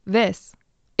This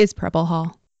is Preble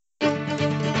Hall.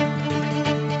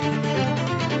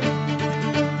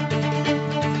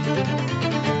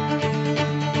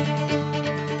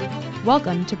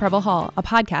 Welcome to Preble Hall, a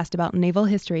podcast about naval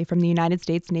history from the United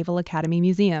States Naval Academy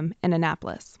Museum in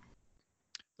Annapolis.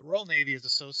 The Royal Navy is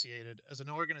associated as an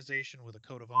organization with a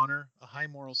code of honor, a high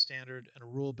moral standard, and a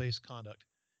rule-based conduct.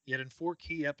 Yet in 4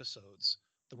 key episodes,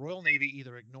 the Royal Navy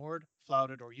either ignored,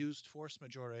 flouted, or used force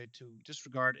majeure to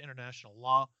disregard international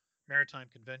law, maritime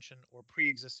convention, or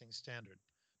pre-existing standard,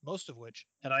 most of which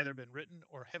had either been written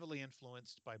or heavily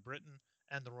influenced by Britain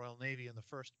and the Royal Navy in the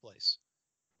first place.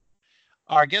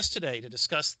 Our guest today to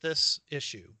discuss this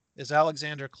issue is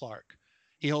Alexander Clark.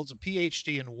 He holds a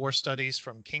PhD in war studies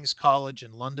from King's College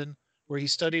in London, where he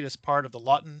studied as part of the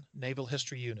Lawton Naval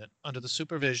History Unit under the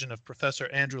supervision of Professor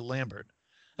Andrew Lambert,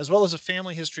 as well as a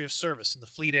family history of service in the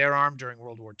Fleet Air Arm during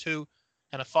World War II,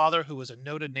 and a father who was a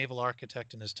noted naval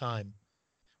architect in his time.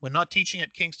 When not teaching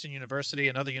at Kingston University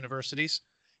and other universities,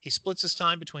 he splits his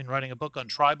time between writing a book on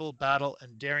tribal, battle,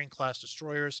 and daring-class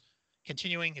destroyers,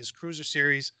 continuing his cruiser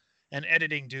series, and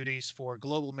editing duties for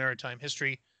Global Maritime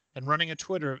History, and running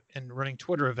Twitter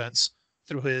events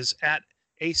through his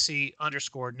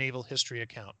 @AC_naval history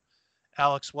account.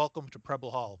 Alex, welcome to Preble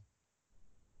Hall.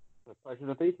 It's a pleasure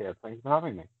to be here. Thanks for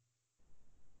having me.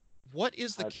 What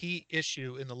is the key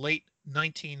issue in the late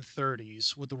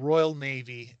 1930s with the Royal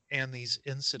Navy and these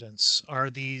incidents? Are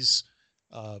these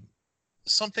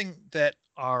something that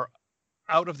are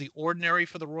out of the ordinary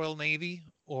for the Royal Navy,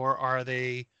 or are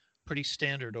they pretty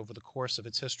standard over the course of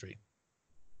its history?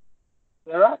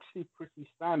 They're actually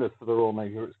pretty standard for the Royal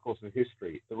Navy over its course of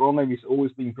history. The Royal Navy's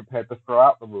always been prepared to throw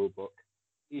out the rule book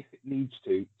if it needs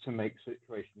to make the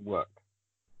situation work.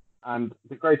 And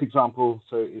the great example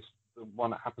is the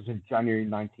one that happens in January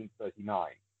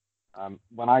 1939.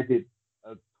 When I did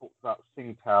talk about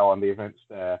Tsingtao and the events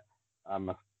there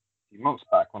a few months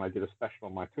back, when I did a special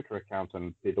on my Twitter account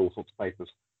and did all sorts of papers,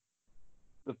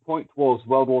 the point was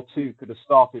World War II could have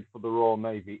started for the Royal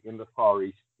Navy in the Far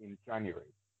East in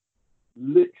January,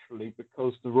 literally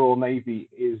because the Royal Navy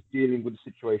is dealing with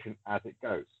the situation as it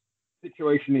goes. The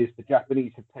situation is the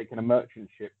Japanese had taken a merchant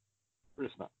ship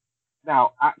prisoner.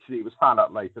 Now, actually, it was found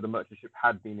out later the merchant ship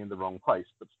had been in the wrong place,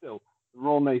 but still, the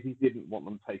Royal Navy didn't want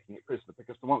them taking it prisoner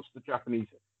because once the Japanese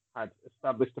had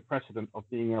established a precedent of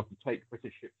being able to take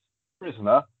British ships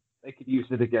prisoner, they could use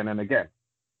it again and again.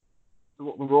 So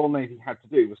what the Royal Navy had to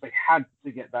do was they had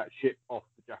to get that ship off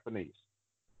the Japanese.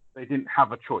 They didn't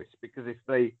have a choice, because if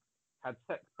they had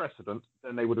set precedent,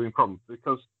 then they would have been problems,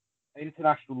 because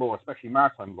international law, especially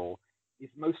maritime law, is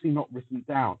mostly not written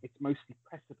down. It's mostly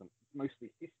precedent. It's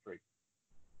mostly history.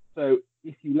 So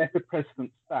if you let a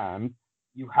precedent stand,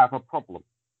 you have a problem.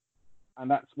 And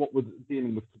that's what we're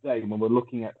dealing with today when we're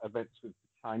looking at events with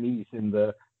the Chinese in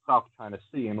the South China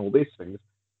Sea and all these things,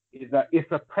 is that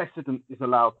if a precedent is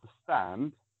allowed to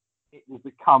stand, it will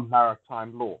become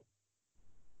maritime law.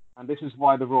 And this is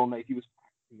why the Royal Navy was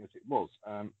acting as it was.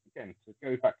 Again, to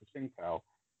go back to Tsingtao,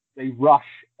 they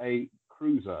rush a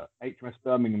cruiser, HMS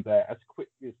Birmingham, there as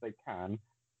quickly as they can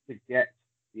to get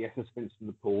the SS Vincent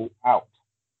de Paul out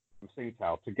from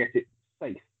Tsingtao, to get it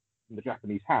safe in the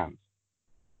Japanese hands.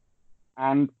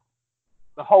 And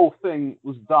the whole thing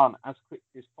was done as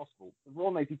quickly as possible. The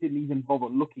Royal Navy didn't even bother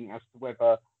looking as to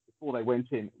whether, before they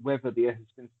went in, whether the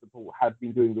SS Vincent de Paul had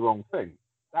been doing the wrong thing.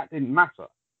 That didn't matter.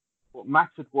 What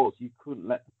mattered was you couldn't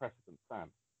let the precedent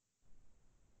stand.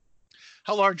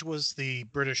 How large was the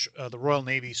Royal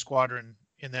Navy squadron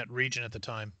in that region at the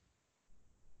time?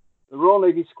 The Royal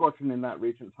Navy squadron in that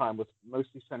region at the time was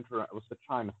mostly the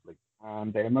China Fleet,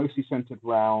 and they were mostly centered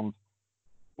around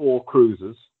 4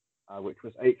 cruisers, which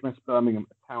was HMS Birmingham,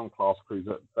 a town-class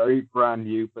cruiser, very brand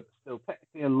new, but still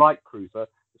technically a light cruiser,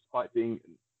 despite being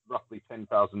roughly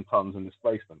 10,000 tons in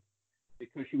displacement,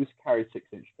 because she was carried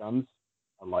 6-inch guns,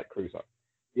 a light cruiser.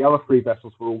 The other 3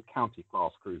 vessels were all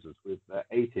county-class cruisers with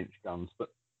 8-inch guns, but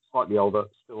slightly older,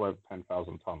 still over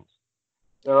 10,000 tons.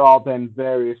 There are then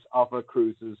various other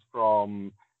cruisers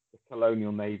from the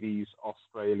colonial navies,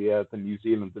 Australia, the New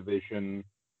Zealand division,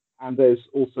 and there's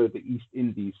also the East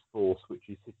Indies force, which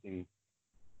is sitting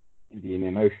in the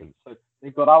Indian Ocean. So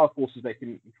they've got other forces they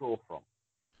can draw from.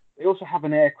 They also have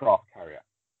an aircraft carrier.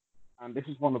 And this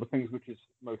is one of the things which is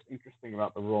most interesting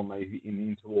about the Royal Navy in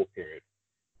the interwar period.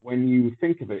 When you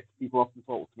think of it, people often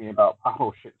talk to me about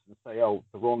battleships and say, oh,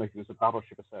 the Royal Navy was a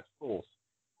battleship-assessed force.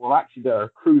 Well, actually, they're a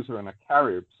cruiser and a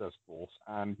carrier-assessed force,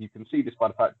 and you can see this by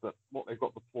the fact that what they've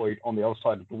got deployed on the other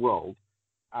side of the world,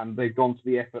 and they've gone to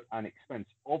the effort and expense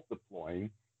of deploying,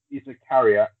 is a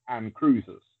carrier and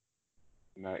cruisers.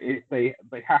 If they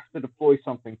have to deploy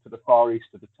something to the Far East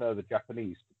to deter the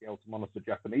Japanese, to be able to monitor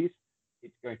Japanese,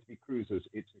 it's going to be cruisers,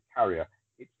 it's a carrier.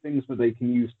 It's things that they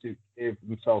can use to give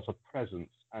themselves a presence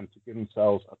and to give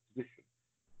themselves a position,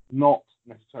 not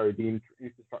necessarily the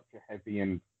infrastructure-heavy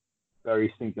and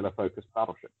very singular-focused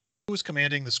battleships. Who was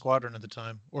commanding the squadron at the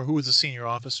time, or who was the senior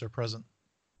officer present?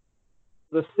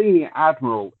 The senior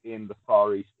admiral in the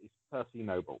Far East is Percy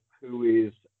Noble, who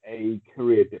is a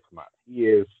career diplomat. He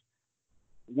is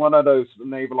one of those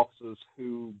naval officers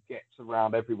who gets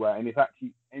around everywhere, and it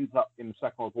actually ends up in the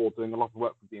Second World War doing a lot of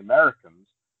work with the Americans,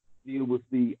 deal with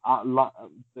the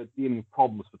dealing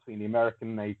problems between the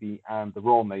American Navy and the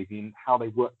Royal Navy and how they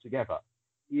work together.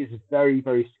 He is very,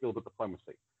 very skilled at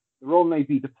diplomacy. The Royal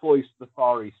Navy deploys to the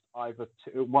Far East either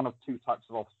one of two types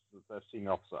of officers as their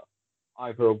senior officer.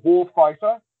 Either a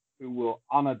warfighter, who will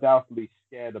undoubtedly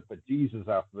scare the bejesus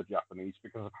out of the Japanese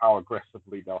because of how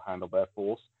aggressively they'll handle their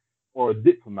force, or a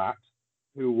diplomat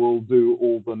who will do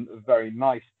all the very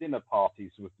nice dinner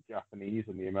parties with the Japanese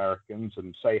and the Americans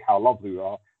and say how lovely we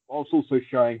are, whilst also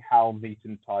showing how neat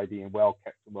and tidy and well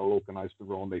kept and well organized the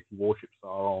Royal Navy warships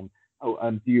are on. Oh,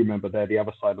 and do you remember they're the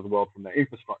other side of the world from their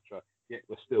infrastructure, yet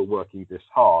we're still working this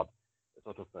hard,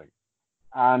 sort of thing.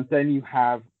 And then you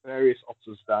have various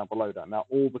officers down below that. Now,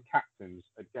 all the captains,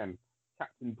 again,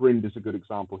 Captain Brind is a good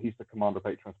example. He's the commander of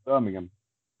HMS Birmingham,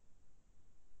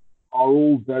 are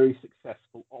all very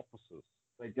successful officers.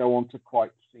 They go on to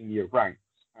quite senior ranks.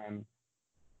 And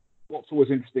what's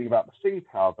always interesting about the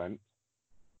Tsingtao event,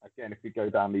 again, if we go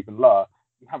down even lower,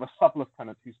 you have a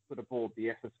sub-lieutenant who's put aboard the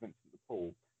SS Vincent de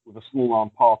Paul with a small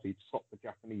armed party to stop the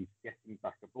Japanese getting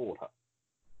back aboard her.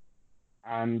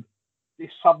 And this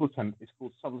sub-lieutenant is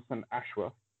called Sub-Lieutenant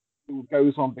Ashworth, who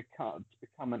goes on to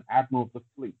become an admiral of the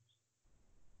fleet.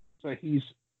 So he's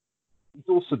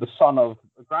also the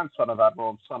grandson of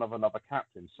admiral and son of another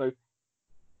captain. So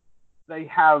they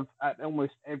have, at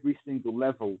almost every single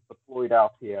level deployed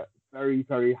out here, very,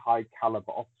 very high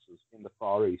caliber officers in the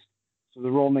Far East. So the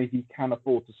Royal Navy can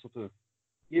afford to sort of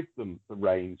give them the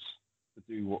reins to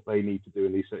do what they need to do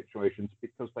in these situations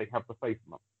because they have the faith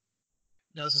in them.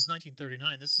 Now, this is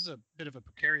 1939. This is a bit of a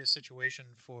precarious situation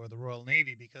for the Royal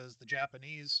Navy because the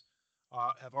Japanese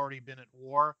have already been at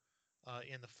war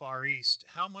in the Far East.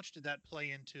 How much did that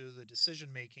play into the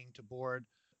decision-making to board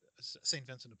St.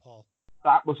 Vincent de Paul?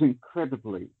 That was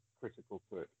incredibly critical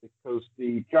to it because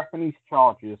the Japanese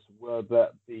charges were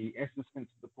that the SS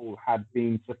Vincent de Paul had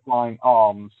been supplying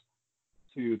arms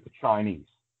to the Chinese.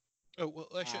 Oh, well,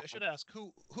 I should ask,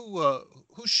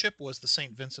 whose ship was the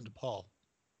St. Vincent de Paul?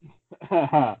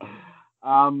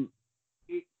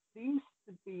 It seems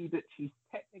to be that she's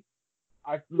technically.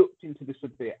 I've looked into this a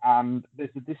bit, and there's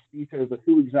a dispute over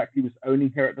who exactly was owning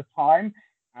her at the time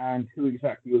and who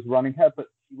exactly was running her, but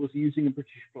she was using a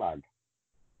British flag,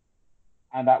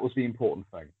 and that was the important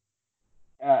thing.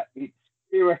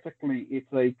 Theoretically,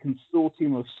 it's a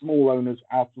consortium of small owners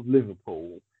out of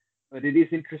Liverpool, but it is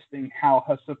interesting how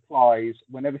her supplies,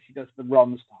 whenever she does the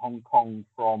runs to Hong Kong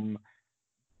from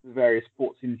the various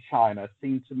ports in China,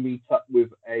 seem to meet up with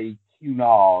a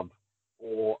Cunard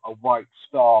or a White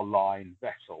Star Line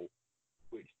vessel,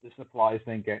 which the supplies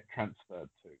then get transferred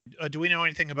to. Do we know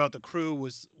anything about the crew?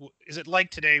 Is it like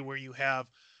today where you have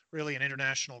really an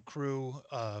international crew,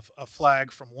 a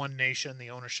flag from one nation,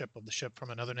 the ownership of the ship from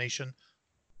another nation?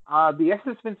 The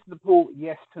SS Vincent de Paul,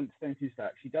 yes, to an extent is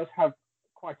that. She does have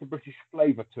quite a British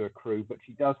flavour to her crew, but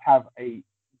she does have a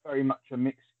very much a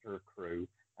mixture of crew.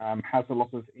 Has a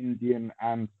lot of Indian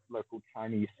and local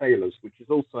Chinese sailors, which is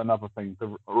also another thing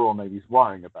the Royal Navy's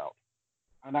worrying about.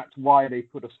 And that's why they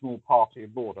put a small party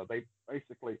aboard her.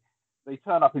 They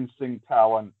turn up in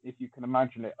Tsingtao, and if you can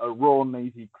imagine it, a Royal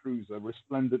Navy cruiser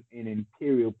resplendent in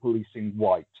Imperial policing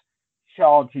white,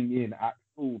 charging in at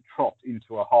full trot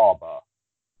into a harbour,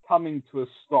 coming to a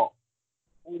stop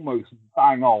almost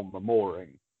bang on the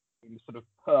mooring, in sort of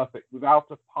perfect, without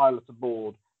a pilot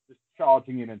aboard, just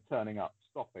charging in and turning up,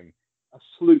 stopping, a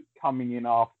sloop coming in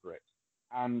after it,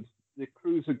 and the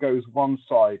cruiser goes one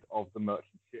side of the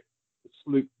merchant ship, the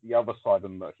sloop the other side of the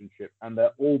merchant ship, and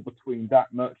they're all between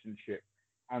that merchant ship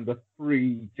and the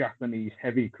 3 Japanese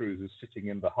heavy cruisers sitting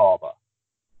in the harbour.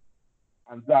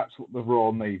 And that's what the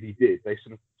Royal Navy did. They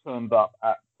sort of turned up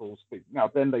at full speed.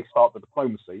 Now, then they start the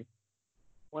diplomacy.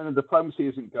 When the diplomacy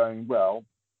isn't going well,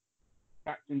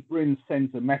 Captain Brind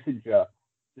sends a messenger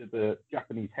to the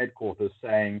Japanese headquarters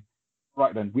saying,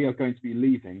 right then, we are going to be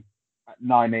leaving at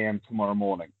 9 a.m. tomorrow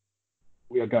morning.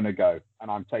 We are going to go,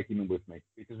 and I'm taking them with me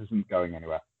because this isn't going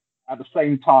anywhere. At the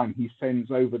same time, he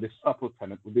sends over this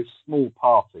sub-lieutenant with this small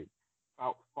party,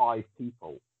 about 5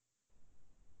 people,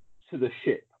 to the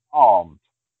ship, armed.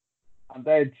 And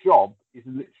their job is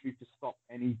literally to stop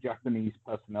any Japanese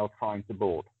personnel trying to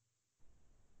board.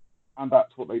 And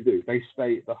that's what they do. They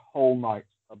stay the whole night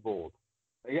aboard.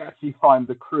 They actually find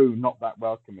the crew not that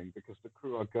welcoming because the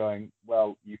crew are going,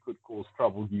 well, you could cause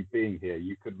trouble you being here.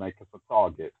 You could make us a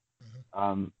target.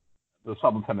 The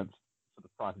sub-lieutenants sort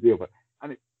of trying to deal with it.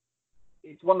 And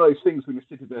it's one of those things when you're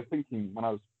sitting there thinking, when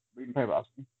I was reading the paper,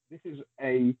 this is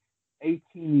a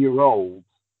 18-year-old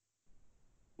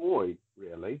boy,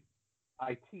 really.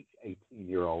 I teach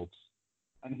 18-year-olds.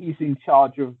 And he's in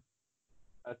charge of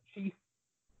a chief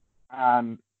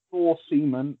and 4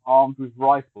 seamen armed with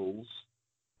rifles.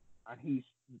 And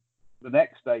the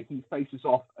next day, he faces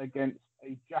off against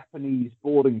a Japanese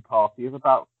boarding party of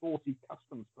about 40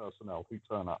 customs personnel who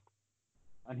turn up.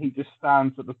 And he just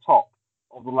stands at the top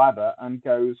of the ladder and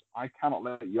goes, I cannot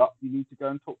let you up. You need to go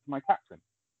and talk to my captain.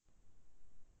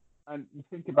 And you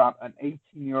think about an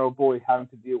 18-year-old boy having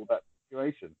to deal with that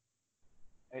situation.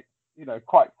 It's,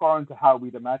 quite foreign to how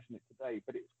we'd imagine it today,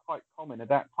 but it's quite common at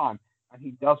that time. And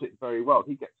he does it very well.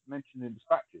 He gets mentioned in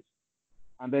dispatches.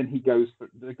 And then he goes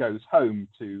home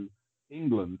to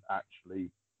England,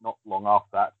 actually, not long after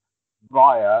that,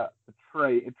 via the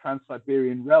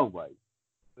Trans-Siberian Railway.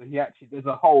 So there's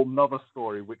a whole nother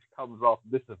story which comes after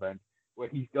this event, where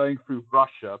he's going through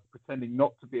Russia, pretending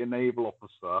not to be a naval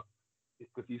officer,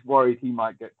 because he's worried he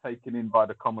might get taken in by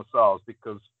the commissars,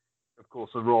 because, of course,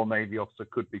 a Royal Navy officer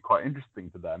could be quite interesting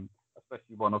to them,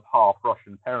 especially one of half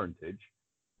Russian parentage.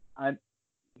 And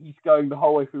he's going the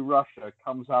whole way through Russia,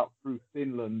 comes out through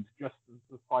Finland just as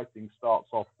the fighting starts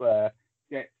off there,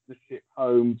 gets the ship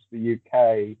home to the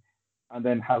UK, and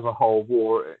then has a whole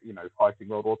war, fighting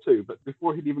World War II. But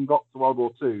before he'd even got to World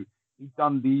War II, he'd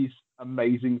done these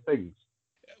amazing things.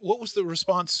 What was the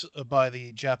response by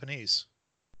the Japanese?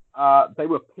 They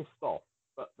were pissed off,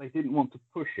 but they didn't want to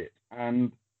push it.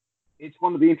 And it's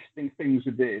one of the interesting things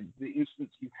with the instance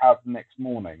you have the next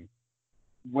morning,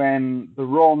 when the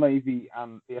Royal Navy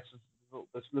and this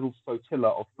little flotilla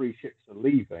of 3 ships are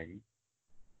leaving.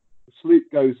 The sloop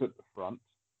goes at the front,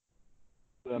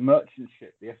 the merchant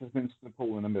ship, the SS Vincent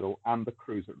Paul, in the middle, and the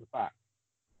cruiser at the back.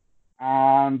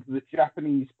 And the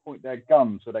Japanese point their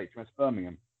guns at HMS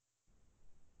Birmingham.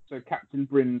 So Captain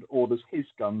Brind orders his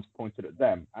guns pointed at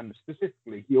them, and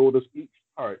specifically he orders each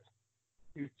turret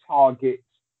to target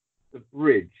the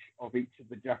bridge of each of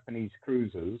the Japanese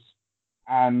cruisers,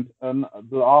 and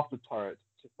the after turret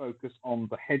to focus on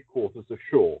the headquarters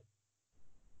ashore.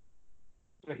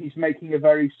 So he's making a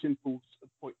very simple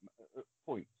point.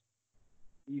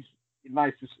 He's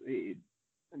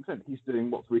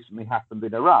doing what's recently happened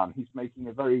in Iran. He's making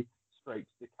a very straight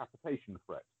decapitation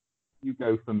threat. You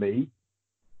go for me.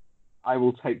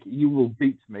 You will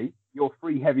beat me. You're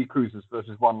 3 heavy cruisers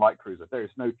versus 1 light cruiser. There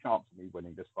is no chance of me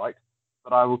winning this fight,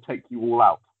 but I will take you all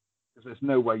out, because there's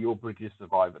no way your bridges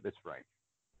survive at this range.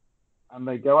 And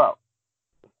they go out.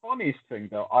 The funniest thing,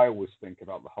 though, I always think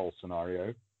about the whole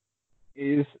scenario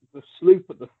is the sloop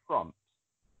at the front,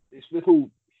 this little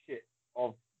ship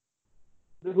of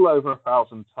little over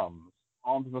 1,000 tons,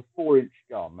 armed with a 4-inch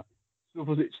gun,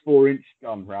 swivels its 4-inch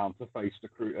gun round to face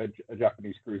a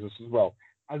Japanese cruisers as well,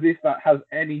 as if that has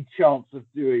any chance of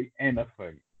doing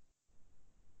anything.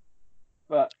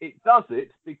 But it does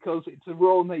it because it's a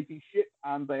Royal Navy ship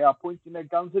and they are pointing their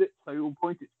guns at it, so it will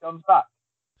point its guns back.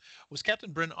 Was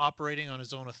Captain Brind operating on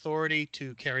his own authority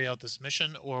to carry out this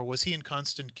mission, or was he in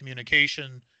constant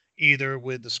communication either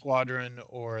with the squadron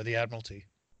or the Admiralty?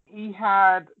 He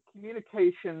had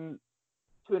communication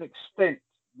to an extent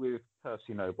with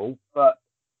Percy Noble, but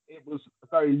it was a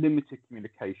very limited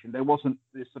communication. There wasn't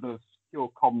this sort of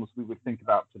secure comms we would think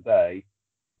about today.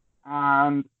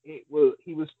 And he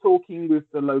was talking with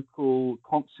the local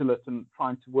consulate and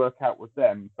trying to work out with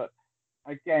them. But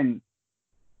again,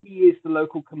 he is the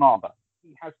local commander.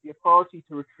 He has the authority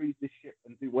to retrieve this ship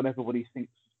and do whatever he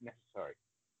thinks is necessary.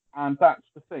 And that's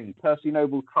the thing. Percy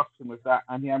Noble trusts him with that,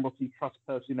 and the Admiralty trusts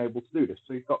Percy Noble to do this.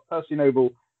 So you've got Percy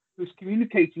Noble, who's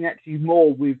communicating actually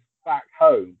more with back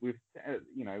home, with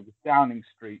with Downing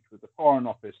Street, with the Foreign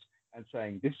Office, and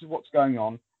saying, this is what's going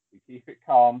on. We keep it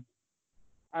calm.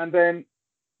 And then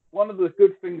one of the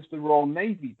good things the Royal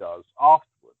Navy does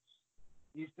afterwards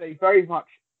is they very much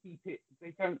keep it,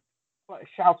 they don't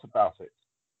shout about it.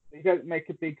 They don't make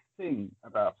a big thing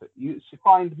about it. You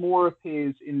find more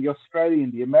appears in the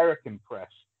Australian, the American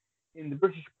press. In the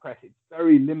British press, it's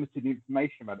very limited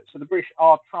information about it. So the British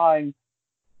are trying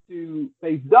to,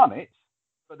 they've done it,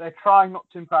 but they're trying not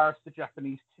to embarrass the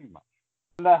Japanese too much.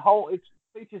 And it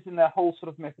features in their whole sort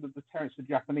of method of deterrence to the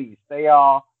Japanese. They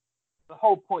are, the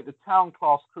whole point the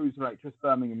town-class cruiser HMS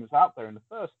Birmingham is out there in the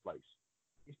first place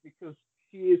is because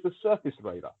she is a surface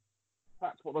raider.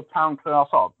 that's what the town class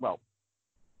are. Well,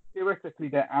 theoretically,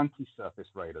 they're anti-surface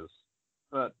raiders,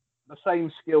 but the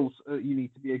same skills you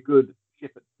need to be a good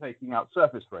ship at taking out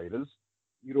surface raiders,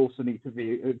 you'd also need to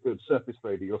be a good surface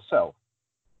raider yourself.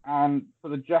 And for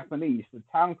the Japanese, the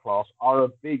town class are a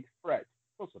big threat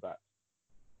because of that.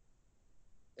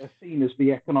 They're seen as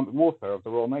the economic warfare of the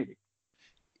Royal Navy.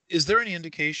 Is there any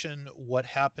indication what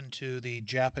happened to the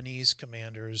Japanese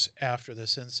commanders after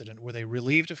this incident? Were they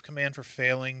relieved of command for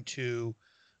failing to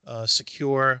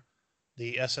secure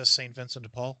the SS St. Vincent de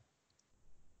Paul?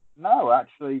 No,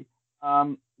 actually.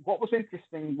 What was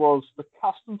interesting was the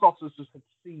customs officers had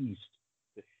seized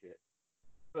this ship,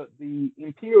 but the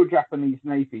Imperial Japanese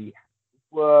Navy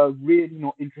were really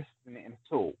not interested in it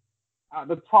at all. At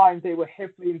the time, they were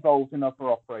heavily involved in other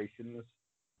operations.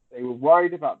 They were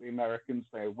worried about the Americans,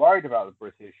 they were worried about the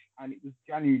British, and it was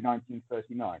January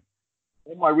 1939.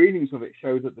 All my readings of it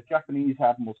show that the Japanese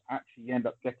admirals actually end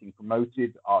up getting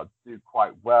promoted, do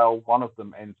quite well. One of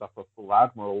them ends up a full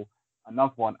admiral.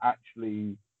 Another one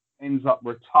actually ends up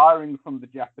retiring from the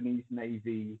Japanese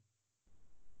Navy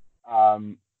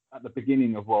at the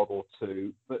beginning of World War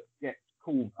II, but gets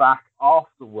called back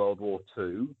after World War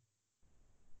II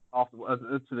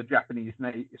to the Japanese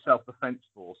self-defense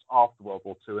force after World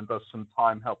War II and does some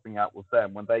time helping out with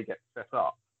them when they get set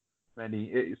up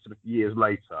many sort of years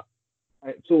later.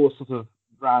 It's all a sort of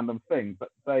random thing, but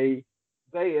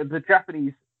the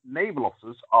Japanese naval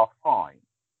officers are fine.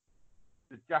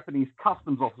 The Japanese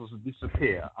customs officers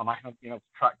disappear, and I haven't been able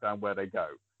to track down where they go.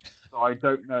 So I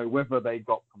don't know whether they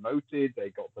got promoted, they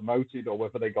got demoted, or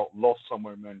whether they got lost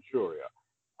somewhere in Manchuria.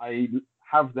 I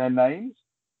have their names,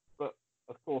 but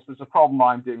of course there's a problem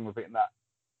I'm dealing with it in that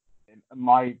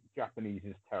my Japanese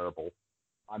is terrible.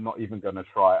 I'm not even going to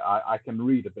try. I can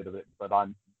read a bit of it, but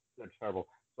they're terrible.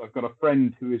 So I've got a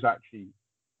friend who is actually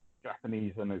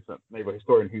Japanese and is a naval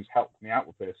historian who's helped me out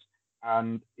with this,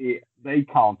 and they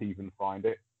can't even find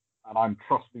it, and I'm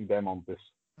trusting them on this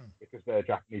because their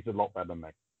Japanese are a lot better than me.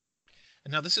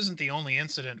 And now this isn't the only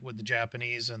incident with the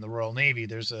Japanese and the Royal Navy.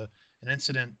 There's an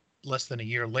incident less than a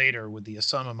year later with the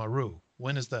Asama Maru.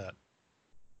 When is that?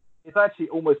 It's actually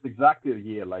almost exactly a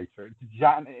year later.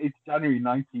 It's January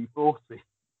 1940.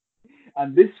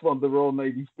 And this one, the Royal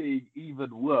Navy's being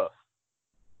even worse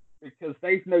because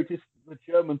they've noticed the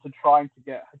German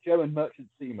merchant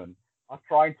seamen are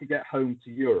trying to get home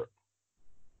to Europe.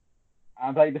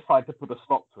 And they decide to put a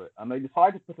stop to it. And they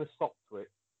decide to put a stop to it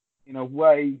in a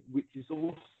way which is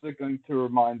also going to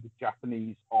remind the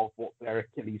Japanese of what their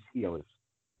Achilles heel is,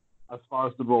 as far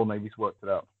as the Royal Navy's worked it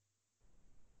out.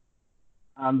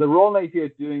 And the Royal Navy are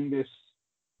doing this.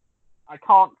 I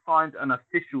can't find an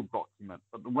official document,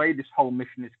 but the way this whole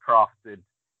mission is crafted,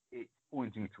 it's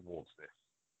pointing towards this.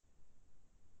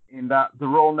 In that the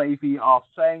Royal Navy are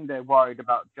saying they're worried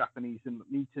about Japanese and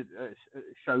need to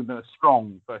show they're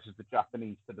strong versus the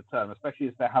Japanese to determine, especially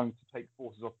as they're having to take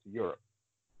forces off to Europe.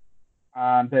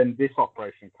 And then this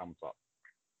operation comes up.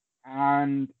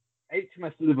 And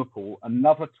HMS Liverpool,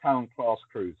 another town-class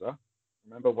cruiser,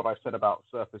 remember what I said about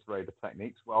surface raider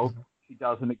techniques? Well, she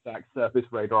does an exact surface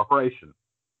raider operation.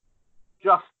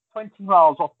 Just 20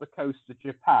 miles off the coast of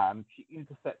Japan, she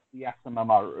intercepts the Asama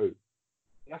Maru.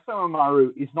 The Asama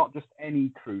Maru is not just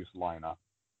any cruise liner.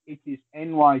 It is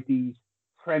NYD's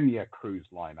premier cruise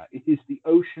liner. It is the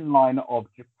ocean liner of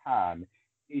Japan.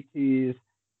 It's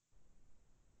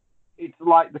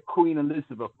like the Queen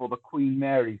Elizabeth or the Queen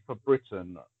Mary for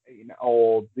Britain,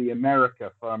 or the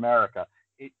America for America.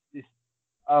 It's this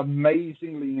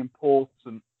amazingly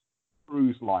important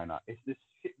cruise liner. It's this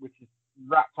ship which is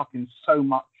wrapped up in so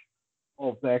much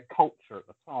of their culture at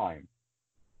the time.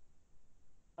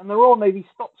 And the Royal Navy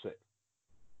stops it,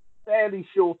 fairly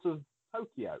short of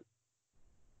Tokyo,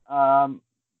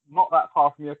 not that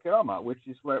far from Yokohama, which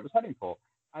is where it was heading for.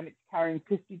 And it's carrying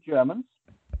 50 Germans.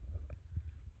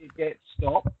 It gets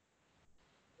stopped.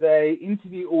 They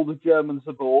interview all the Germans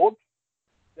aboard.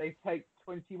 They take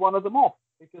 21 of them off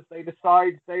because they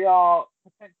decide they are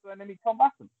potential enemy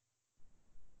combatants.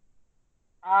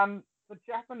 And the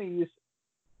Japanese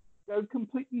go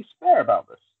completely spare about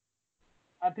this.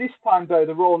 At this time, though,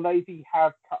 the Royal Navy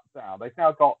have cut down. They've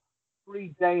now got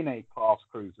 3 Dane-class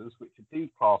cruisers, which are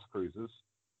D-class cruisers.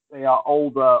 They are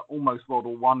older, almost World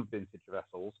War I vintage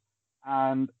vessels,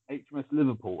 and HMS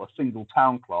Liverpool, a single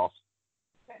town class.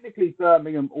 Technically,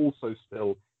 Birmingham also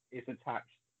still is attached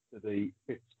to the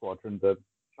 5th Squadron, the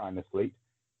China fleet,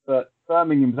 but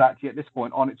Birmingham's actually at this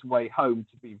point on its way home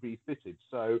to be refitted.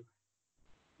 So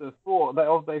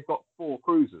they've got 4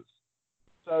 cruisers.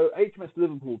 So HMS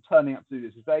Liverpool turning up to do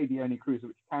this is A, the only cruiser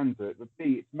which can do it, but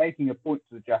B, it's making a point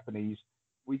to the Japanese,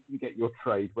 we can get your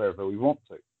trade wherever we want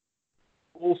to.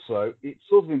 Also, it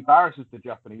sort of embarrasses the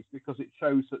Japanese because it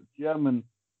shows that German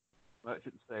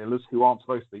merchant sailors who aren't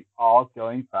supposed to be are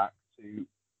going back to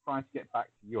trying to get back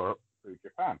to Europe through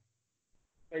Japan.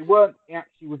 They weren't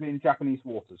actually within Japanese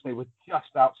waters; they were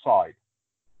just outside.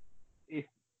 If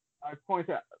I point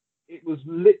out, it was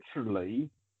literally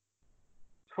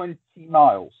 20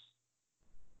 miles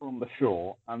from the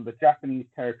shore, and the Japanese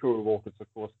territorial waters,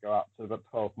 of course, go up to the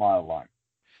 12-mile line.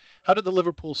 How did the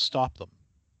Liverpool stop them?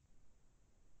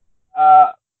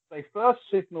 They first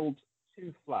signalled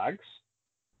 2 flags,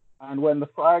 and when the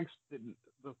flags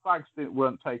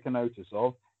weren't taken notice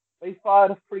of, they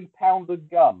fired a 3-pounder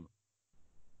gun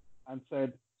and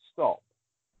said, "Stop."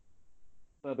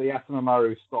 So the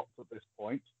Asamaru stopped at this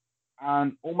point,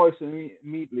 and almost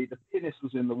immediately the pinnace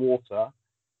was in the water,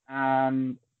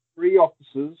 and 3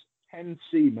 officers, 10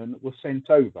 seamen were sent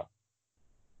over.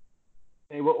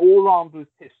 They were all armed with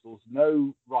pistols,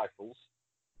 no rifles.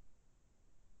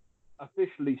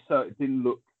 Officially, so it didn't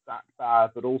look that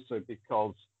bad, but also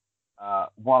because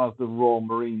one of the Royal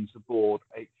Marines aboard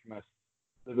HMS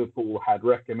Liverpool had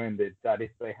recommended that if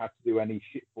they had to do any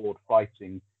shipboard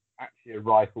fighting, actually a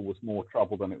rifle was more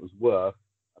trouble than it was worth.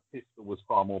 A pistol was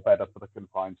far more better for the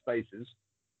confined spaces.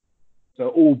 So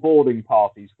all boarding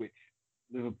parties, which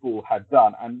Liverpool had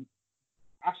done, and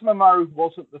Asamaru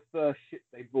wasn't the first ship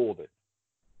they boarded.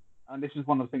 And this is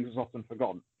one of the things that's often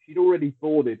forgotten. She'd already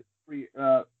boarded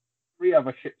 3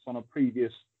 other ships on a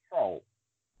previous patrol.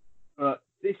 But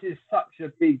this is such a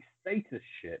big status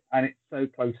ship, and it's so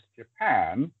close to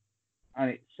Japan, and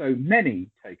it's so many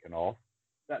taken off,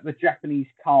 that the Japanese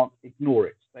can't ignore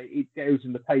it. It goes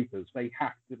in the papers. They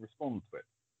have to respond to it.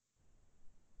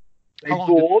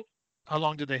 How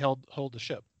long did they hold the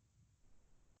ship?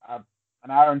 An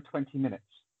hour and 20 minutes.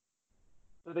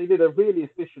 So they did a really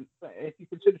efficient thing. If you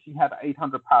consider she had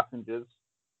 800 passengers,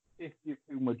 50 of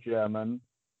whom were German,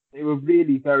 they were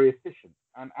really very efficient.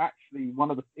 And actually, one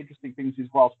of the interesting things is,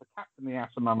 whilst the captain of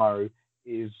the Asamaru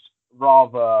is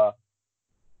rather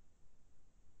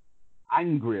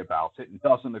angry about it and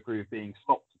doesn't agree with being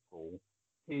stopped at all,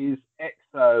 his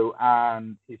XO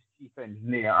and his chief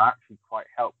engineer are actually quite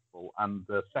helpful, and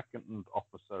the second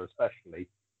officer especially,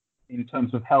 in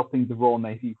terms of helping the Royal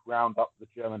Navy round up the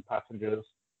German passengers.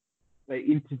 They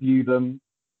interview them,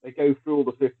 they go through all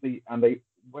the 50, and they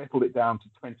whittle it down to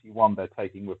 21 they're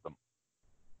taking with them.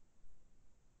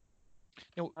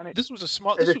 Now, this was a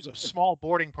small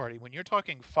boarding party. When you're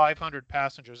talking 500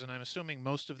 passengers, and I'm assuming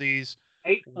most of these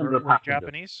were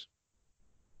Japanese?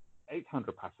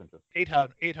 800 passengers.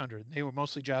 800. They were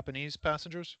mostly Japanese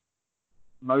passengers?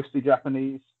 Mostly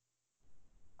Japanese.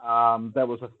 There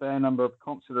was a fair number of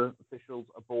consular officials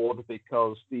aboard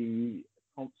because the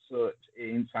consulate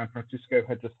in San Francisco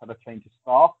had just had a change of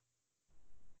staff,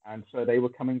 and so they were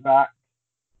coming back.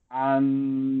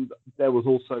 And there was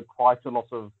also quite a lot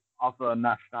of other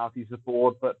nationalities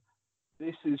aboard, but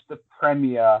this is the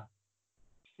premier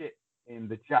ship in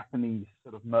the Japanese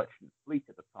sort of merchant fleet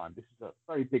at the time. This is a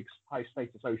very big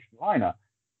high-status ocean liner.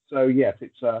 So yes,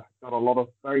 it's got a lot of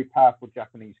very powerful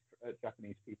Japanese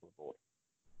people aboard.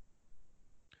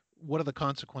 What are the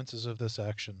consequences of this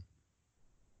action?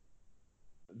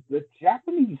 The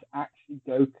Japanese actually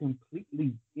go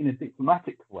completely in a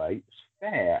diplomatic way. It's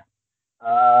fair.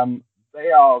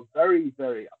 They are very,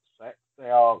 very upset. They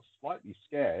are slightly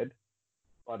scared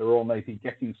by the Royal Navy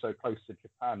getting so close to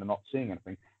Japan and not seeing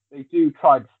anything. They do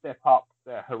try to step up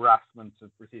their harassment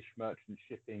of British merchant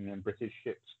shipping and British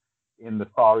ships in the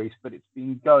Far East, but it's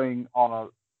been going on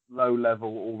a low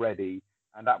level already,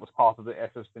 and that was part of the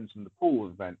SS Vincent de Paul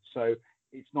event, so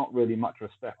it's not really much of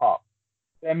a step up.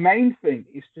 Their main thing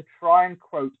is to try and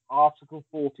quote Article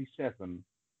 47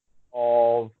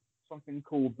 of something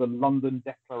called the London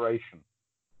Declaration,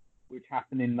 which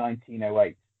happened in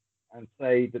 1908, and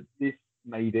say that this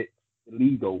made it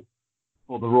illegal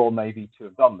for the Royal Navy to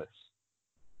have done this.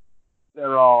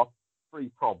 There are 3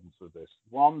 problems with this.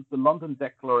 One, the London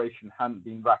Declaration hadn't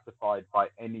been ratified by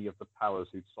any of the powers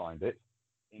who'd signed it,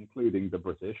 including the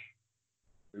British,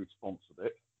 who sponsored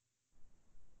it.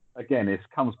 Again, it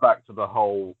comes back to the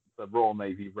Royal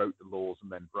Navy wrote the laws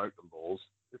and then broke the laws.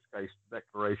 In this case, the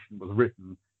declaration was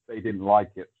written, they didn't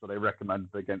like it, so they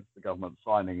recommended against the government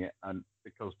signing it, and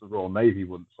because the Royal Navy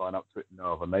wouldn't sign up to it,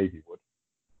 no other Navy would.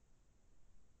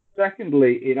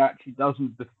 Secondly, it actually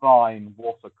doesn't define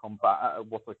what a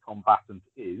combatant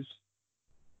is.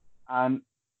 And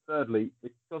thirdly,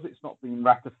 because it's not been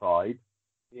ratified,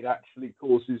 it actually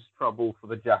causes trouble for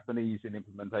the Japanese in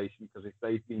implementation, because if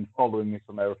they'd been following this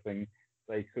on everything,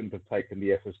 they couldn't have taken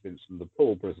the SS Vincent de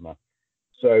Paul prisoner.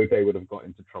 So they would have got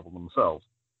into trouble themselves.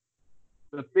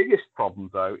 The biggest problem,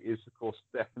 though, is, of course,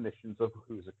 definitions of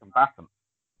who's a combatant.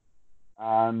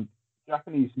 And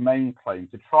Japanese main claim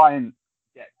to try and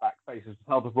get back faces to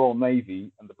tell the Royal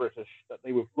Navy and the British that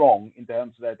they were wrong in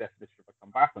terms of their definition of a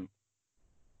combatant.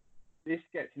 This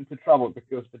gets into trouble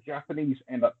because the Japanese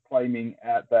end up claiming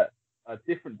that a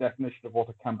different definition of what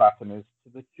a combatant is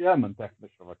to the German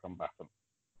definition of a combatant.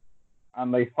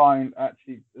 And they find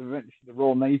actually eventually the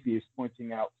Royal Navy is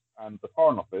pointing out, and the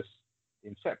Foreign Office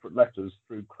in separate letters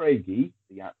through Craigie,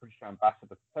 the British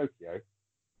ambassador to Tokyo,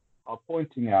 are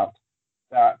pointing out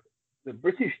that the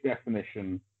British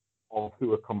definition of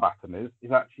who a combatant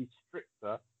is actually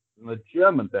stricter than the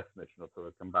German definition of who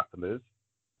a combatant is,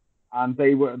 and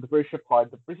the British applied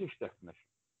the British definition.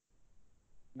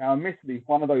 Now, admittedly,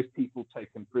 one of those people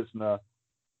taken prisoner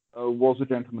was a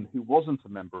gentleman who wasn't a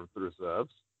member of the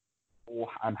reserves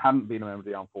and hadn't been a member of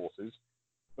the armed forces,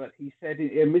 but he said,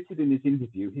 he admitted in his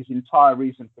interview, his entire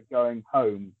reason for going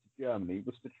home to Germany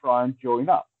was to try and join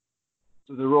up.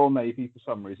 So the Royal Navy, for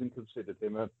some reason, considered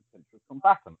him a potential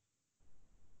combatant.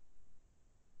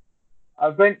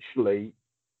 Eventually,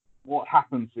 what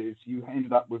happens is you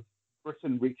ended up with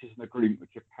Britain reaches an agreement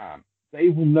with Japan. They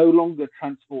will no longer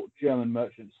transport German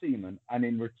merchant seamen, and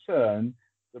in return,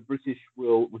 the British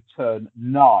will return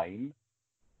 9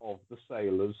 of the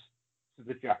sailors to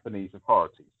the Japanese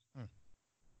authorities.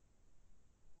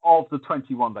 Of the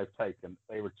 21 they've taken,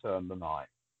 they return the 9.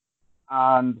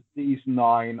 And these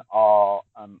 9 are,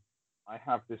 I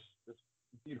have this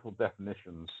beautiful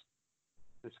descriptions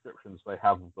they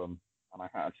have of them, and I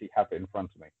actually have it in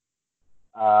front of me.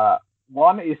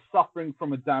 One is suffering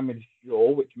from a damaged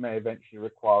jaw, which may eventually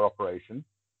require operation.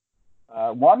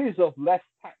 One is of less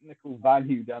technical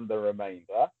value than the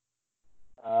remainder.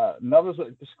 Another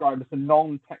is described as a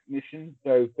non-technician,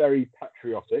 though very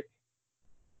patriotic.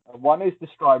 One is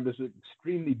described as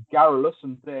extremely garrulous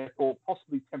and therefore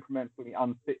possibly temperamentally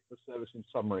unfit for service in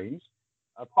submarines.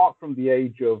 Apart from the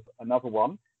age of another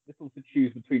one, little to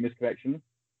choose between this collection.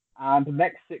 And the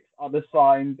next 6 are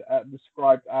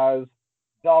described as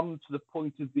dumb to the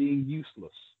point of being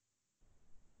useless.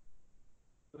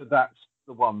 So that's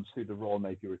the ones who the Royal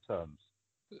Navy returns.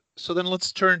 So then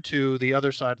let's turn to the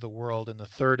other side of the world and the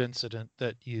third incident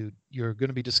that you're going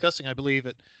to be discussing, I believe,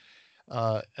 at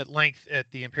length at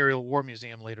the Imperial War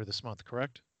Museum later this month,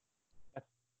 correct? Yes.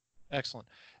 Excellent.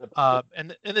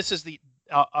 And this is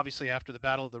obviously after the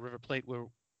Battle of the River Plate, where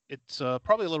it's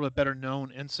probably a little bit better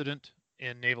known incident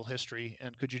in naval history.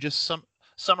 And could you just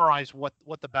summarize what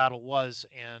the battle was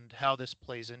and how this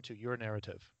plays into your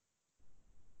narrative?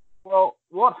 Well,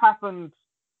 what happened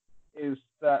is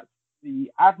that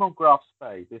the Admiral Graf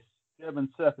Spee, this German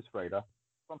surface raider,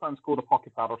 sometimes called a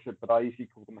pocket battleship, but I usually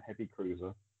call them a heavy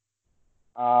cruiser,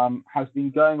 has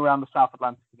been going around the South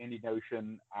Atlantic and Indian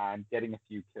Ocean and getting a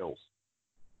few kills.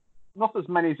 Not as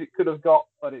many as it could have got,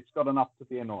 but it's got enough to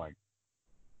be annoying.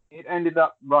 It ended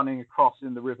up running across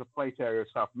in the River Plate area of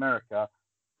South America,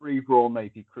 3 Royal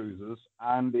Navy cruisers,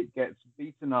 and it gets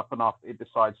beaten up enough it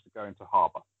decides to go into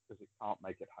harbour because it can't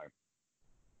make it home.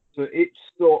 So it's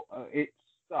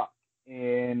stuck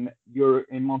in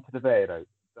Montevideo,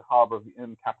 the harbour of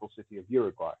the capital city of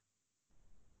Uruguay.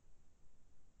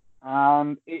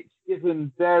 And it's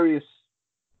given various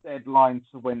deadlines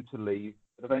for when to leave,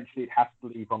 but eventually it has to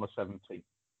leave on the 17th.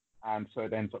 And so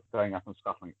it ends up going up and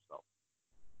scuttling itself.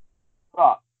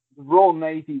 But the Royal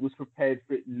Navy was prepared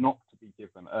for it not to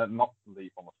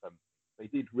leave on the 17th. They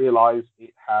did realise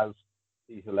it has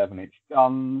these 11-inch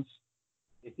guns.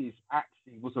 It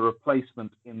was a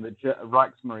replacement in the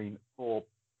Reichsmarine for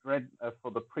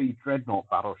the pre-dreadnought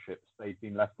battleships they'd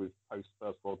been left with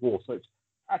post-First World War. So it's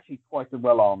actually quite a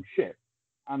well-armed ship.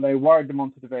 And they worried the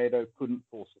Montevideo couldn't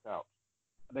force it out.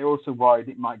 They also worried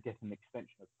it might get an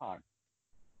extension of time.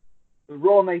 The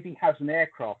Royal Navy has an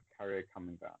aircraft carrier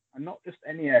coming down, and not just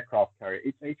any aircraft carrier,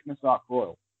 it's HMS Ark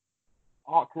Royal.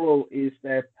 Ark Royal is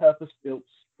their purpose-built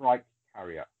strike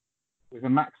carrier with a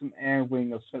maximum air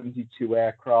wing of 72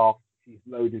 aircraft. She's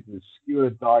loaded with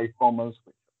Skua dive bombers,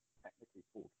 which are technically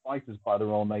called fighters by the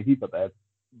Royal Navy, but they're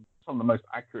some of the most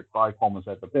accurate dive bombers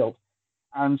ever built,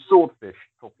 and Swordfish,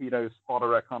 torpedo spotter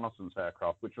reconnaissance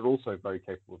aircraft, which are also very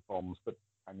capable of bombs, but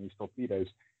can use torpedoes,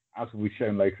 as will be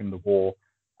shown later in the war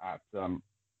at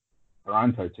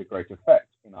Taranto to great effect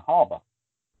in a harbour.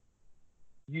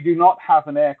 You do not have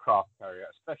an aircraft carrier,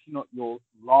 especially not your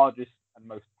largest and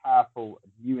most powerful,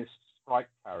 newest strike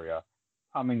carrier,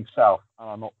 coming south and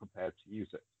are not prepared to use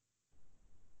it.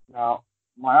 Now,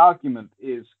 my argument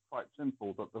is quite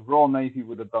simple, that the Royal Navy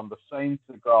would have done the same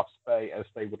to Graf Spee as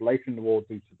they would later in the war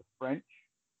do to the French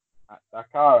at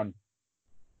Dakar, and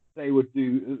they would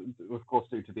do, of course,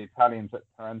 do to the Italians at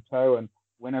Taranto, and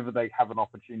whenever they have an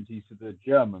opportunity to the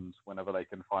Germans, whenever they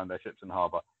can find their ships in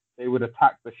harbour, they would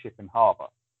attack the ship in harbour.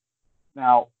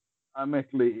 Now,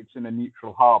 admittedly, it's in a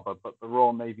neutral harbour, but the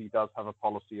Royal Navy does have a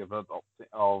policy of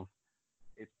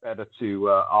it's better to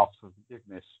ask for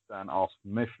forgiveness than ask for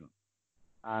permission.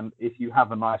 And if you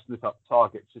have a nice lit-up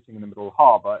target sitting in the middle of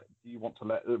harbour, do you want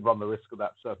to run the risk of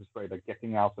that surface raider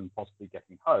getting out and possibly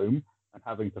getting home and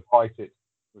having to fight it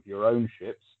with your own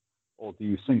ships, or do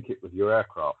you sink it with your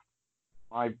aircraft?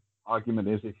 My argument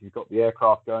is if you've got the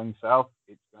aircraft going south,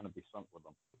 it's going to be sunk with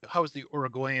them. How is the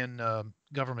Uruguayan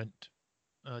government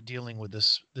dealing with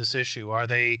this issue? Are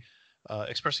they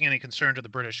expressing any concern to the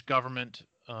British government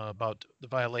about the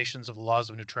violations of the laws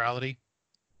of neutrality?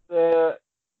 The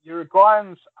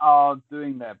Uruguayans are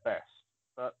doing their best,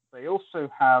 but they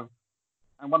also have,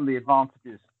 and one of the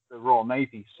advantages the Royal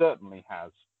Navy certainly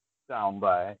has down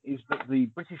there, is that the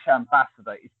British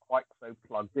ambassador is quite so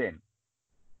plugged in.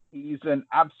 He's an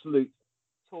absolute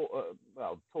tour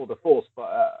de force,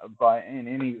 by in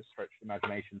any stretch of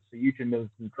imagination, Sir Eugene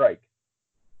Middleton Drake.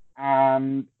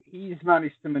 And he's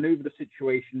managed to maneuver the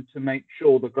situation to make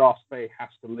sure the Graspe has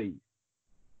to leave.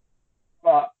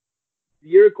 But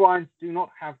the Uruguayans do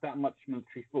not have that much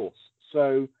military force.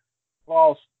 So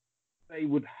whilst they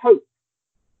would hope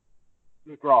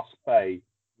the Graspe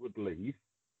would leave,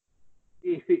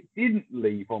 if it didn't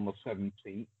leave on the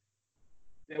 17th,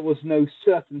 there was no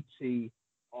certainty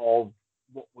of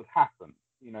what would happen.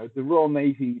 You know, the Royal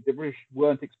Navy, the British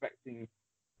weren't expecting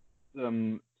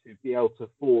them to be able to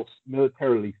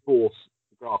militarily force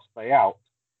the Graspe out,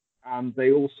 and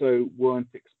they also weren't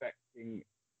expecting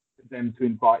them to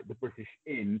invite the British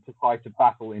in to fight a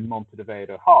battle in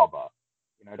Montevideo Harbour.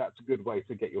 You know, that's a good way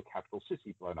to get your capital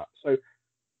city blown up. So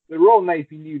the Royal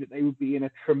Navy knew that they would be in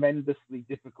a tremendously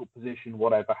difficult position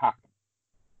whatever happened.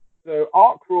 So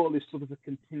Ark Royal is sort of a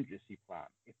contingency plan.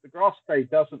 If the Graspe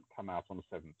doesn't come out on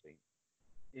the 17th,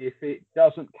 if it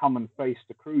doesn't come and face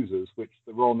the cruisers, which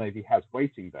the Royal Navy has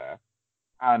waiting there,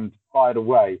 and by the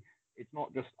way, it's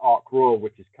not just Ark Royal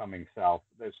which is coming south.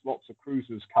 There's lots of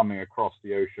cruisers coming across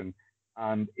the ocean,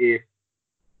 and if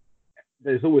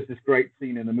there's always this great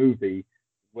scene in the movie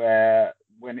where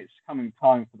when it's coming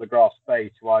time for the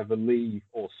Graspe to either leave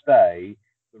or stay,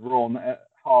 the Royal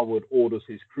Harwood orders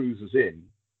his cruisers in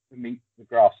to meet the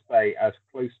Graspe as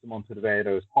close to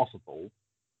Montevideo as possible,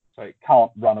 so it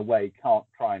can't run away, can't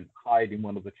try and hide in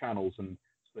one of the channels and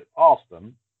slip past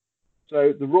them.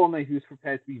 So the Royal Navy was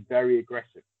prepared to be very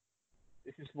aggressive.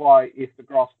 This is why, if the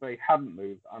Graspe hadn't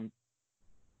moved, I'm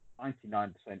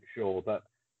 99% sure that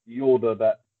the order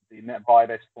that by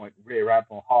this point Rear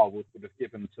Admiral Harwood would have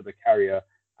given to the carrier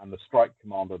and the strike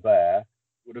commander there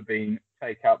would have been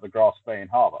take out the Graspe in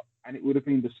harbour, and it would have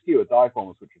been the Skua dive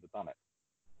bombers which would have done it.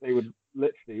 They would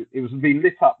literally, it was being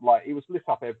lit up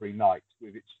every night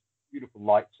with its beautiful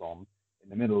lights on in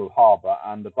the middle of harbour,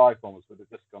 and the dive bombers would have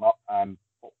just gone up and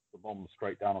popped the bomb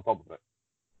straight down on top of it.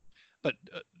 But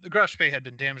the Graspe had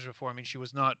been damaged before. I mean, she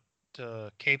was not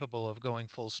capable of going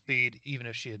full speed, even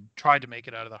if she had tried to make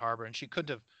it out of the harbor, and she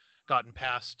couldn't have gotten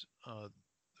past the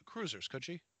cruisers, could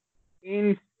she?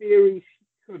 In theory,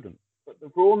 she couldn't, but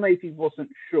the Royal Navy wasn't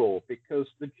sure because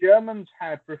the Germans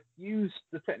had refused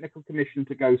the technical commission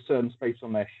to go certain space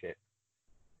on their ship.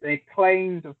 They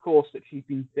claimed, of course, that she'd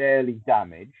been barely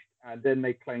damaged, and then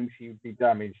they claimed she would be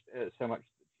damaged so much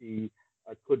that she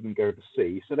couldn't go to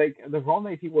sea. So the Royal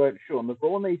Navy weren't sure, and the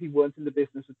Royal Navy weren't in the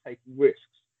business of taking risks.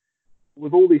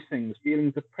 With all these things, dealing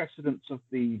with the precedents of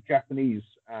the Japanese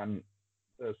and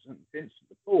St. Vincent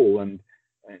de Paul, and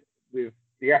with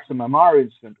the Asamamara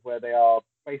incident, where they are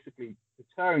basically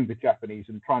deterring the Japanese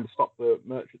and trying to stop the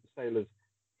merchant sailors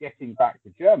getting back to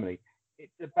Germany,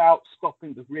 it's about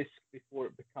stopping the risk before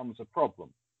it becomes a problem.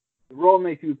 The Royal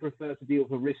Navy would prefer to deal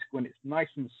with a risk when it's nice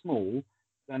and small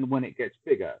than when it gets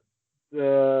bigger.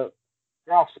 The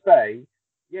Graspe,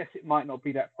 yes, it might not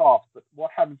be that fast, but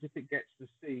what happens if it gets to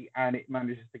sea and it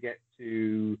manages to get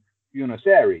to Buenos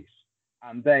Aires,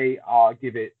 and they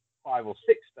give it 5 or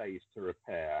 6 days to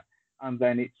repair, and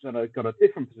then it's got a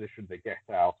different position to get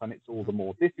out, and it's all the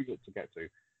more difficult to get to.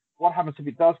 What happens if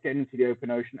it does get into the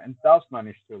open ocean and does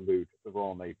manage to elude the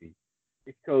Royal Navy?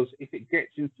 Because if it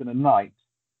gets into the night,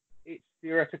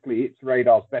 theoretically its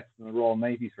radar's better than the Royal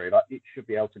Navy's radar. It should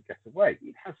be able to get away.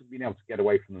 It hasn't been able to get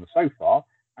away from them so far,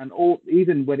 and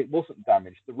even when it wasn't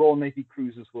damaged, the Royal Navy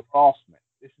cruisers were faster.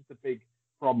 This is the big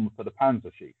problem for the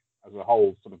Panzerschiff as a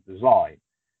whole sort of design.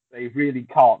 They really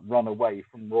can't run away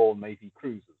from Royal Navy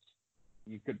cruisers.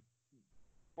 You could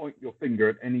point your finger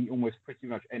at almost pretty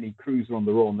much any cruiser on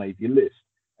the Royal Navy list,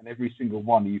 and every single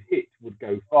one you hit would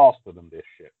go faster than this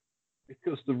ship,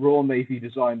 because the Royal Navy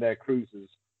designed their cruisers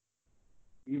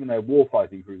even their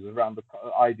warfighting cruisers, around the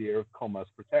idea of commerce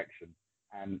protection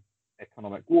and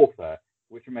economic warfare,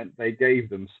 which meant they gave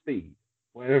them speed.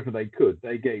 Wherever they could,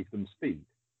 they gave them speed.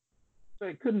 So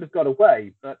it couldn't have got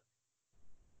away, but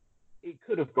it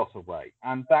could have got away.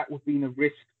 And that would have been a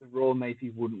risk the Royal Navy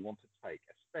wouldn't want to take,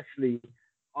 especially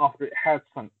after it had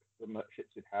sunk the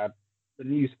ships it had. The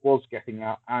news was getting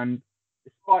out, and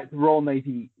despite the Royal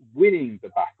Navy winning the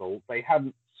battle, they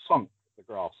hadn't sunk the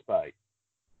Graf Spee.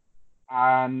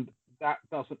 And that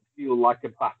doesn't feel like a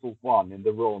battle won in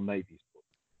the Royal Navy's book.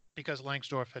 Because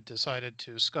Langsdorff had decided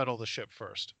to scuttle the ship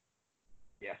first.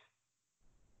 Yes.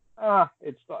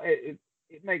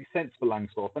 It makes sense for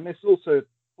Langsdorff. And there's also a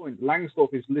point.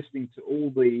 Langsdorff is listening to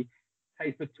all the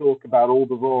paper talk about all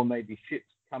the Royal Navy ships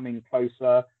coming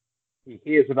closer. He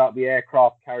hears about the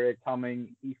aircraft carrier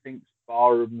coming. He thinks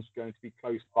Barham's going to be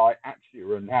close by. Actually,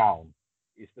 Renown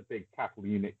is the big capital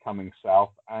unit coming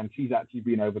south, and she's actually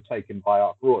been overtaken by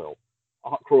Ark Royal.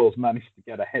 Ark Royal's managed to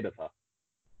get ahead of her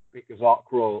because Ark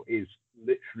Royal is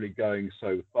literally going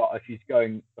so far. She's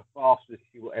going the fastest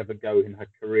she will ever go in her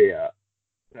career.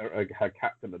 Her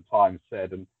captain at the time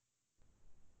said, and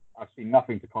I've seen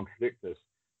nothing to contradict this,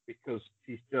 because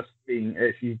she's just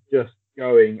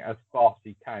going as fast as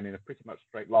she can in a pretty much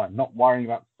straight line, not worrying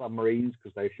about submarines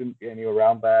because they shouldn't be any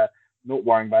around there, not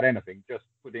worrying about anything, just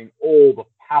putting all the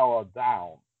power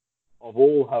down of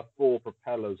all her 4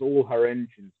 propellers, all her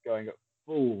engines going at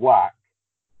full whack.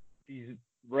 She's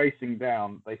racing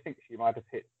down. They think she might have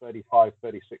hit 35,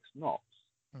 36 knots.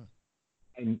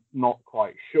 I'm not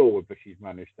quite sure whether she's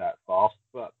managed that fast,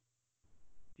 but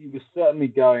she was certainly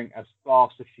going as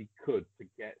fast as she could to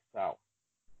get south.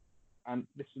 And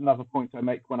this is another point I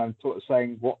make when I'm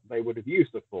saying what they would have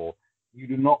used her for. You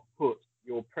do not put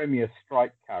your premier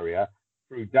strike carrier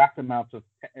through that amount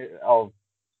of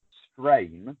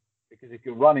strain, because if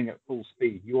you're running at full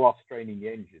speed, you are straining the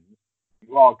engines.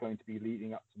 You are going to be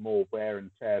leading up to more wear and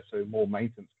tear, so more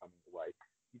maintenance coming away.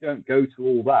 You don't go to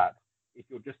all that if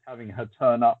you're just having her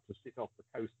turn up to sit off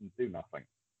the coast and do nothing.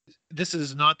 This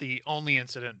is not the only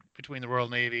incident between the Royal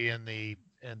Navy and the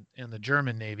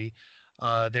German Navy.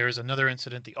 There is another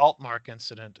incident, the Altmark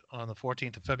incident, on the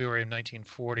 14th of February of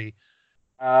 1940.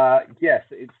 Yes,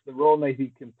 it's the Royal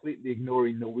Navy completely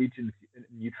ignoring Norwegian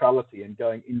neutrality and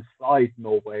going inside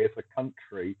Norway as a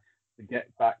country to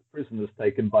get back prisoners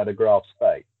taken by the Graf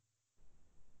Spee.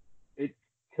 It's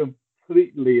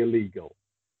completely illegal.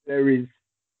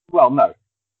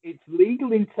 It's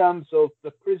legal in terms of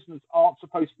the prisoners aren't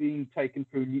supposed to be taken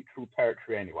through neutral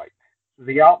territory anyway. So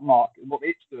the Altmark, what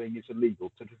it's doing is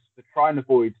illegal. To try and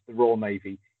avoid the Royal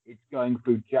Navy, it's going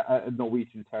through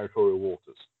Norwegian territorial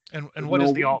waters. And what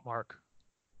is the Altmark?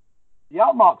 The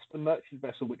Altmark's the merchant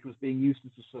vessel which was being used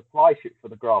as a supply ship for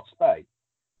the Graf Spee.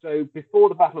 So before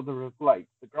the Battle of the River Plate,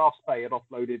 the Graf Spee had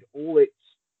offloaded all its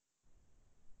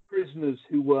prisoners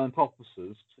who weren't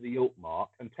officers to the Altmark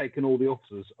and taken all the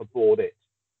officers aboard it.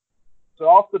 So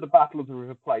after the Battle of the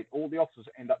River Plate, all the officers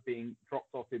end up being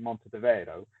dropped off in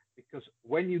Montevideo, because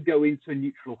when you go into a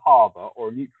neutral harbour or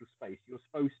a neutral space, you're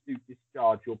supposed to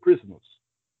discharge your prisoners.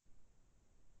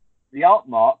 The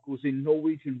Altmark was in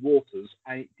Norwegian waters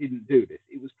and it didn't do this.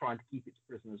 It was trying to keep its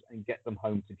prisoners and get them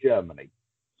home to Germany.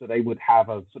 So they would have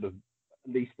a sort of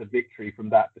at least a victory from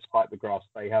that, despite the Graf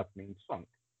Spee having been sunk.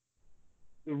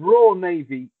 The Royal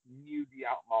Navy knew the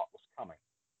Altmark was coming.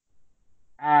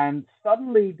 And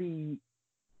suddenly the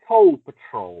coal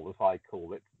patrol, as I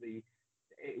call it,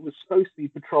 it was supposed to be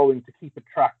patrolling to keep a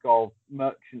track of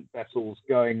merchant vessels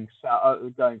going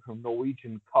from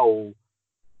Norwegian coal,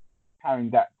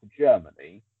 carrying that to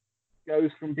Germany,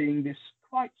 goes from being this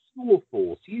quite small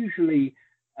force, usually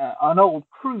an old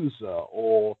cruiser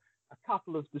or a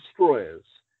couple of destroyers,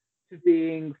 to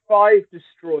being 5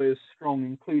 destroyers strong,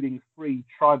 including 3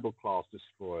 tribal-class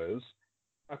destroyers,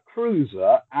 a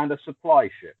cruiser, and a supply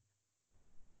ship.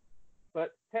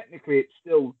 But technically, it's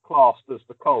still classed as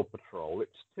the coal patrol.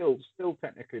 It's still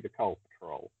technically the coal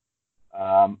patrol.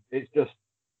 It's just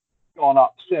gone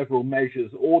up several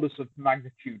measures, orders of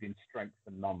magnitude in strength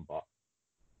and number.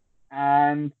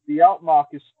 And the Altmark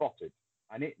is spotted,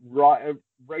 and it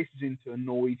races into a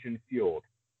Norwegian fjord.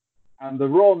 And the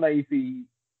Royal Navy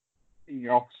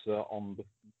senior officer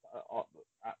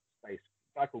at space,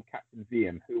 a guy called Captain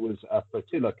Vian, who was a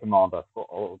flotilla commander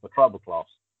of the tribal class,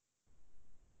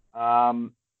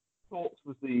 talks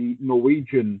with the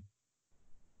Norwegian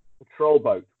patrol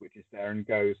boat which is there and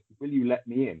goes, "Will you let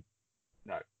me in?"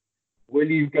 No. "Will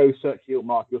you go search the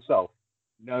Altmark yourself?"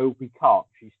 "No, we can't.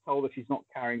 She's told us she's not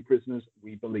carrying prisoners.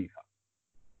 We believe her."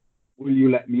 "Will you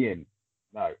let me in?"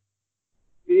 "No."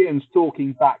 Ian's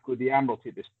talking back with the Admiralty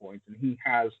at this point, and he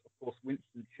has, of course,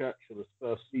 Winston Churchill as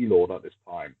First Sea Lord at this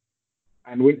time.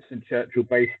 And Winston Churchill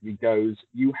basically goes,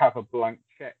 "You have a blank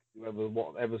check,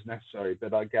 whatever's necessary,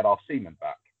 but I get our seamen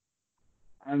back."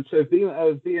 And so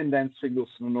Ian then signals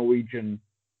to the Norwegian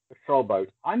patrol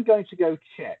boat, "I'm going to go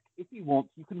check. If you want,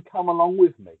 you can come along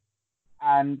with me."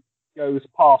 And goes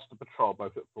past the patrol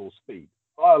boat at full speed,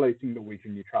 violating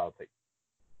Norwegian neutrality.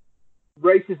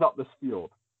 Races up the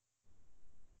fjord.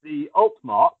 The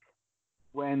Altmark,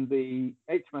 when the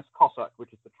HMS Cossack,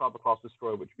 which is the Travel-class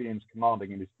destroyer which Ian's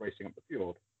commanding and is racing up the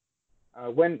fjord,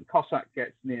 when Cossack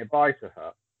gets nearby to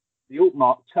her, the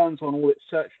Altmark turns on all its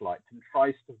searchlights and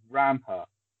tries to ram her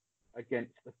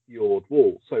against the fjord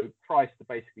wall, so tries to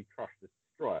basically crush the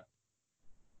destroyer.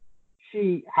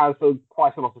 She has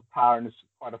quite a lot of power and is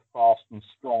quite a fast and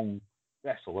strong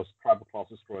vessel, as Travel-class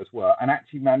destroyers were, and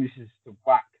actually manages to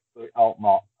whack the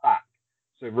Altmark back.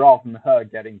 So rather than her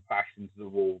getting bashed into the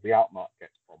wall, the Altmark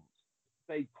gets problems.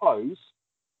 They close,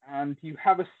 and you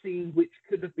have a scene which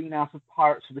could have been out of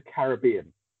Pirates of the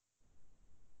Caribbean,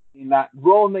 in that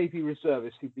Royal Navy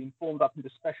reservists who've been formed up into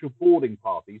special boarding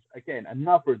parties, again,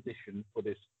 another addition for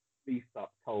this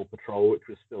beefed-up coal patrol, which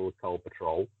was still a coal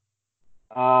patrol,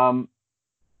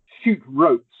 shoot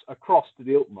ropes across to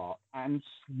the Altmark and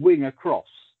swing across.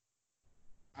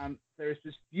 And there's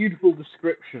this beautiful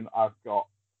description I've got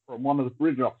from one of the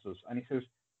bridge officers, and he says,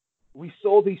 "We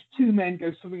saw these two men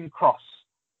go swimming across.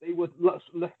 They were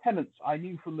lieutenants I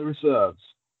knew from the reserves.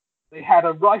 They had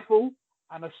a rifle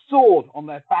and a sword on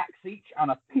their backs each,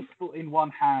 and a pistol in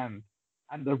one hand,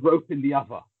 and the rope in the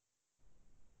other.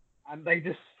 And they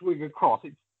just swing across."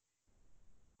 It's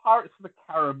Pirates of the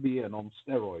Caribbean on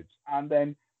steroids. And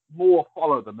then more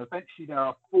follow them. Eventually, there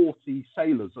are 40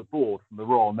 sailors aboard from the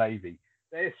Royal Navy.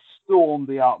 They storm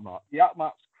the Altmark. The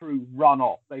Altmark's crew run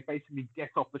off. They basically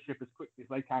get off the ship as quickly as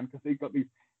they can because they've got these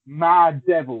mad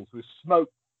devils with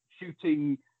smoke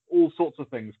shooting all sorts of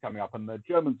things coming up, and the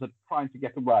Germans are trying to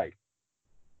get away.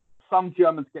 Some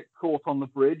Germans get caught on the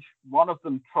bridge. One of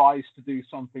them tries to do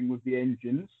something with the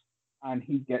engines, and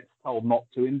he gets told not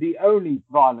to. In the only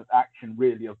violent action,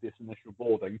 really, of this initial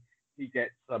boarding, he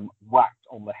gets whacked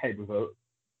on the head with a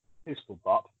pistol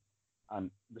butt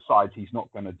and decides he's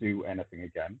not going to do anything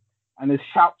again. And there's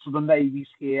shouts of the navies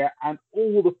here, and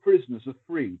all the prisoners are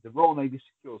freed. The Royal Navy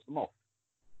secures them off.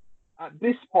 At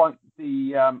this point,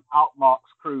 the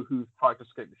Altmark's crew who've tried to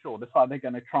escape the shore decide they're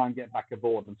going to try and get back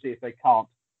aboard and see if they can't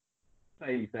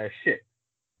save their ship.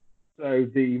 So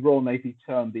the Royal Navy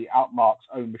turned the Altmark's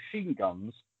own machine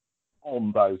guns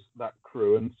on that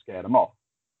crew and scared them off.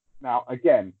 Now,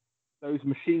 again, those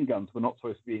machine guns were not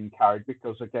supposed to be carried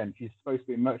because, again, she's supposed to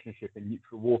be a merchant ship in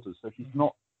neutral waters, so she's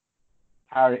not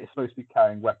supposed to be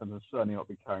carrying weapons and certainly not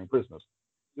be carrying prisoners.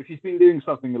 So she's been doing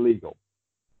something illegal.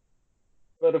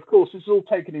 But of course, this is all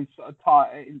taken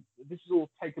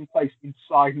place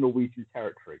inside Norwegian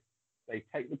territory. They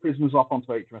take the prisoners off onto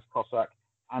HMS Cossack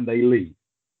and they leave.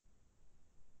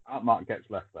 Altmark gets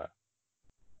left there.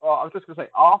 Well, I was just going to say,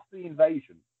 after the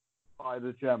invasion by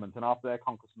the Germans and after their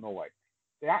conquest of Norway,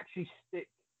 they actually stick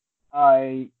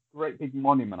a great big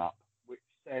monument up which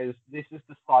says this is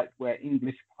the site where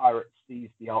English pirates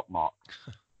seized the Altmark.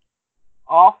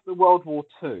 After World War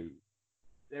II,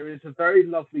 there is a very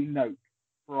lovely note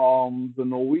from the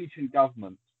Norwegian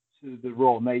government to the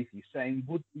Royal Navy saying,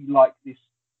 would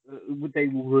they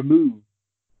remove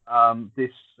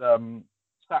this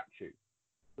statue?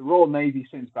 The Royal Navy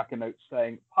sends back a note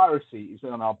saying, "Piracy is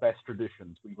one of our best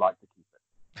traditions. We'd like to keep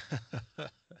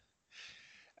it."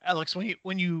 Alex,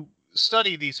 when you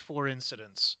study these four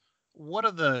incidents, what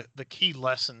are the key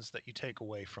lessons that you take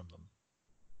away from them?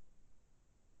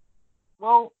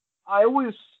 Well, I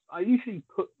usually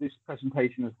put this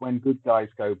presentation as when good guys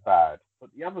go bad,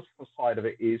 but the other side of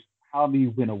it is, how do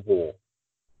you win a war?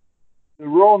 The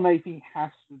Royal Navy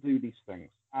has to do these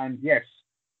things, and yes,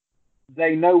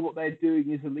 they know what they're doing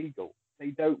is illegal.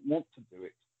 They don't want to do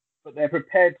it, but they're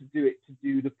prepared to do it to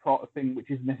do the thing which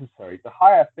is necessary. The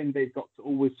higher thing they've got to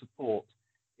always support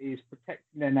is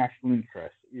protecting their national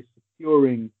interests, is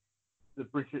securing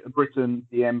Britain,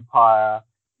 the Empire,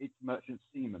 its merchant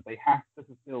seamen. They have to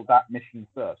fulfill that mission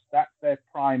first. That's their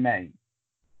prime aim.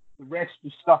 The rest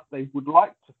is stuff they would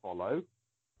like to follow,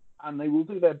 and they will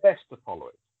do their best to follow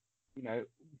it. You know,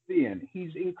 Ian,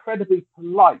 he's incredibly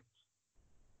polite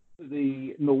to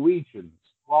the Norwegians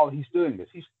while he's doing this.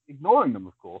 He's ignoring them,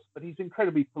 of course, but he's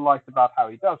incredibly polite about how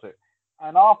he does it.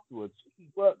 And afterwards, he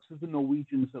works with the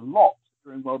Norwegians a lot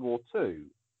during World War II.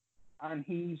 And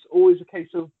he's always a case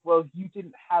of, well, you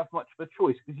didn't have much of a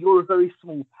choice because you're a very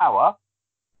small power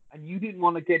and you didn't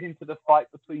want to get into the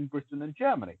fight between Britain and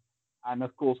Germany. And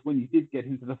of course, when you did get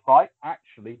into the fight,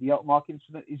 actually, the Altmark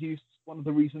incident is used as one of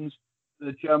the reasons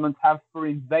the Germans have for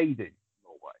invading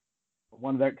Norway,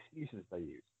 one of their excuses they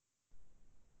use.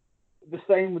 The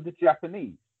same with the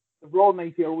Japanese. The Royal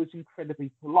Navy are always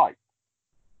incredibly polite.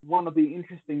 One of the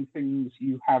interesting things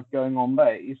you have going on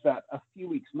there is that a few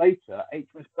weeks later,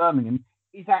 HMS Birmingham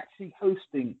is actually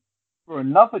hosting for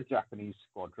another Japanese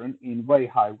squadron in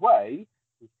Weihai Wei,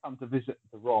 who's come to visit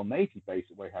the Royal Navy base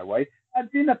at Weihai Wei, a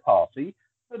dinner party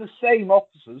for the same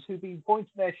officers who've been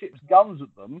pointing their ship's guns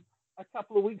at them a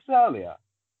couple of weeks earlier.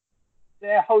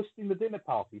 They're hosting the dinner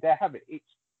party. They have it.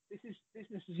 This is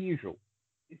business as usual.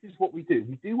 This is what we do.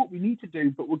 We do what we need to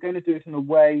do, but we're going to do it in a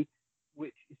way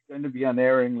which is going to be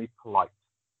unerringly polite.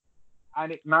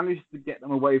 And it manages to get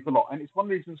them away with a lot. And it's one of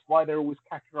the reasons why they're always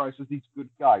categorized as these good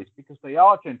guys, because they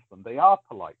are gentlemen, they are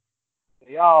polite,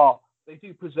 they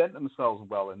do present themselves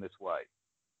well in this way.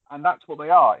 And that's what they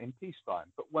are in peacetime.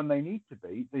 But when they need to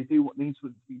be, they do what needs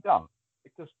to be done,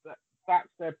 because that's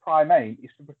their prime aim, is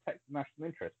to protect the national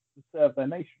interest, to serve their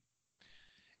nation.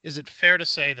 Is it fair to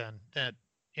say then that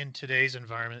in today's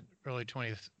environment, early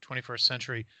 21st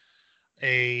century,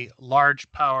 a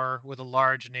large power with a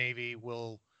large navy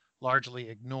will largely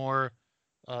ignore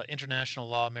international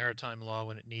law, maritime law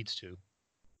when it needs to?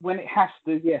 When it has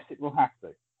to, yes, it will have to.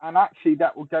 And actually,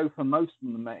 that will go for most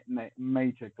of the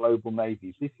major global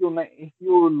navies. If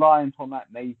you're reliant on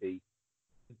that navy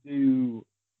to do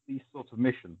these sorts of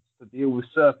missions, to deal with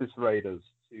surface raiders,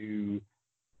 to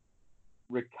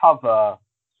recover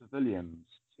civilians,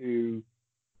 to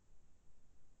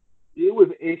deal with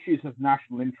issues of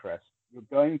national interest, you're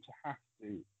going to have to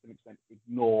an extent,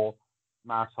 ignore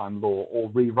maritime law or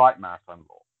rewrite maritime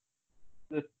law.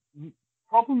 The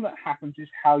problem that happens is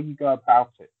how you go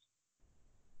about it.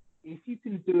 If you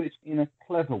can do it in a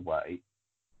clever way,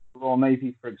 the Royal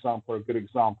Navy, for example, are a good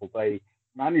example. They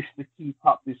managed to keep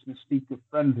up this mystique of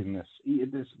friendliness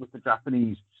with the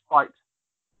Japanese, despite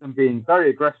them being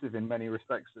very aggressive in many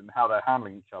respects in how they're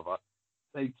handling each other.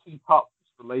 They keep up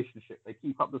this relationship. They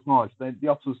keep up this knowledge. The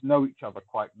officers know each other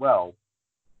quite well.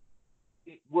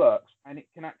 It works, and it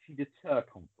can actually deter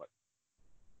conflict.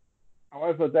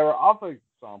 However, there are other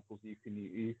examples you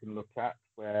can look at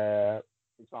where,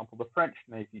 for example, the French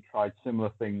Navy tried similar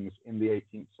things in the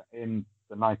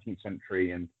 19th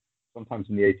century and sometimes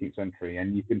in the 18th century,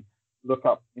 and you can look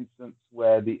up instances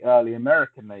where the early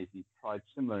American Navy tried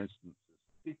similar instances.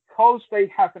 Because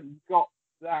they haven't got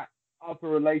that other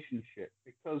relationship,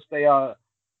 because they are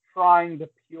trying the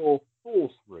pure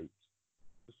force route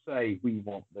to say we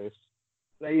want this,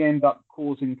 they end up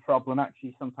causing trouble and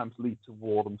actually sometimes lead to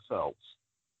war themselves.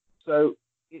 So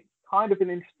it's kind of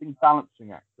an interesting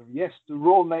balancing act. So yes, the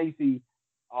Royal Navy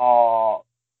are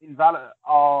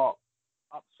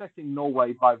upsetting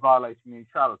Norway by violating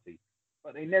neutrality,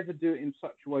 but they never do it in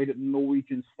such a way that the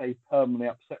Norwegians stay permanently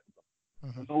upset with them.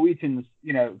 Mm-hmm. The Norwegians,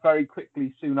 very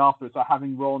quickly soon afterwards are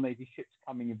having Royal Navy ships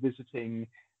coming and visiting,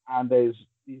 and there's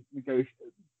these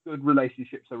good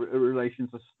relationships, relations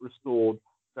are restored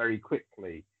very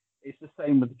quickly. It's the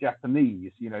same with the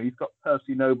Japanese. You've got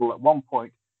Percy Noble at one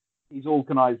point, he's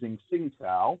organizing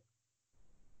Tsingtao.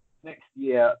 Next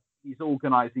year, he's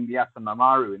organizing the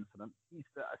Asanamaru incident. He's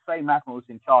the same admiral who's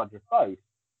in charge of both.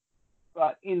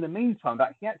 But in the meantime,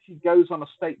 that he actually goes on a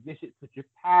state visit to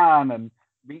Japan and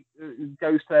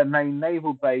goes to their main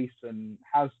naval base and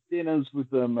has dinners with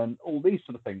them and all these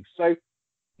sort of things. So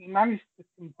he managed to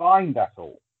combine that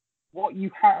all. What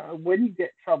you have when you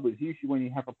get trouble is usually when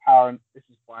you have a power, and this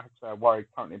is why I worry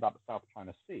currently about the South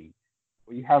China Sea,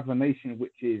 where you have a nation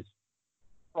which is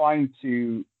trying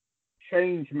to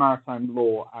change maritime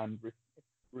law and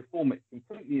reform it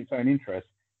completely in its own interest,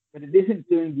 but it isn't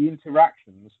doing the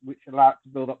interactions which allow it to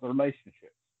build up the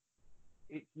relationships.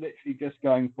 It's literally just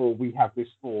going for, we have this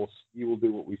force, you will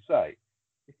do what we say,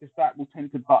 because that will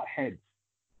tend to butt heads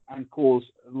and cause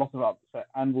a lot of upset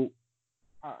and will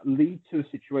lead to a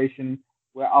situation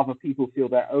where other people feel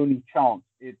their only chance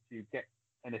is to get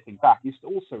anything back is to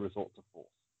also resort to force.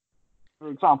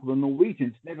 For example, the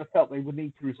Norwegians never felt they would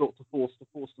need to resort to force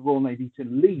the Royal Navy to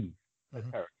leave their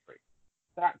territory.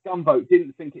 That gunboat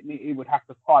didn't think it would have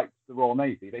to fight the Royal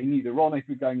Navy. They knew the Royal Navy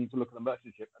were going in to look at the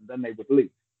merchant ship, and then they would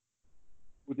leave.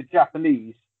 With the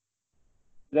Japanese,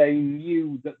 they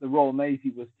knew that the Royal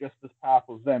Navy was just as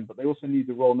powerful as them, but they also knew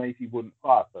the Royal Navy wouldn't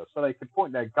fire first. So they could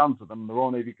point their guns at them, and the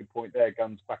Royal Navy could point their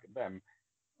guns back at them.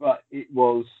 But it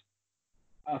was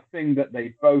a thing that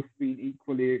they'd both been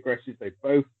equally aggressive. They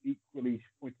both equally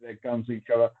pointed their guns at each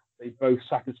other. They both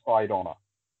satisfied honor.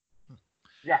 The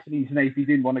Japanese Navy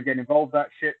didn't want to get involved with that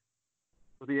ship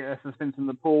with the SS Vincent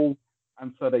de Paul,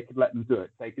 and so they could let them do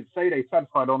it. They could say they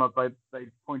satisfied honor, but they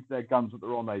pointed their guns at the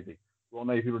Royal Navy. The Royal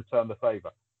Navy returned the favour.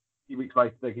 A few weeks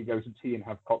later, they could go to tea and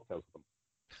have cocktails with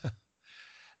them.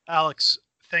 Alex,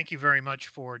 thank you very much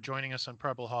for joining us on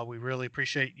Preble Hall. We really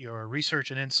appreciate your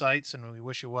research and insights, and we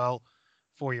wish you well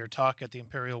for your talk at the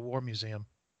Imperial War Museum.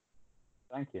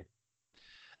 Thank you.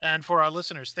 And for our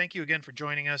listeners, thank you again for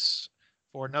joining us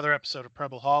for another episode of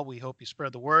Preble Hall. We hope you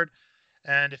spread the word.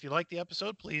 And if you like the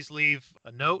episode, please leave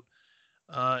a note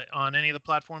on any of the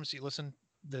platforms you listen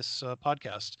to this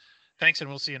podcast. Thanks, and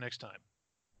we'll see you next time.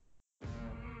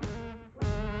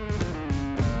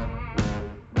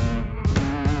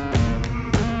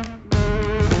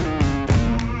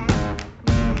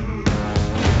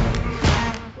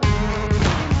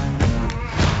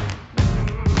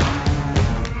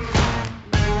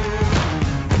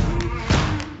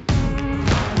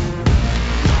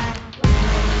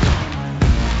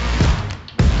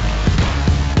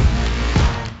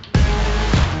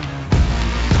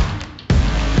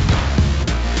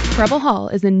 Preble Hall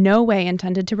is in no way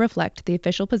intended to reflect the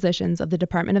official positions of the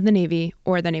Department of the Navy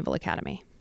or the Naval Academy.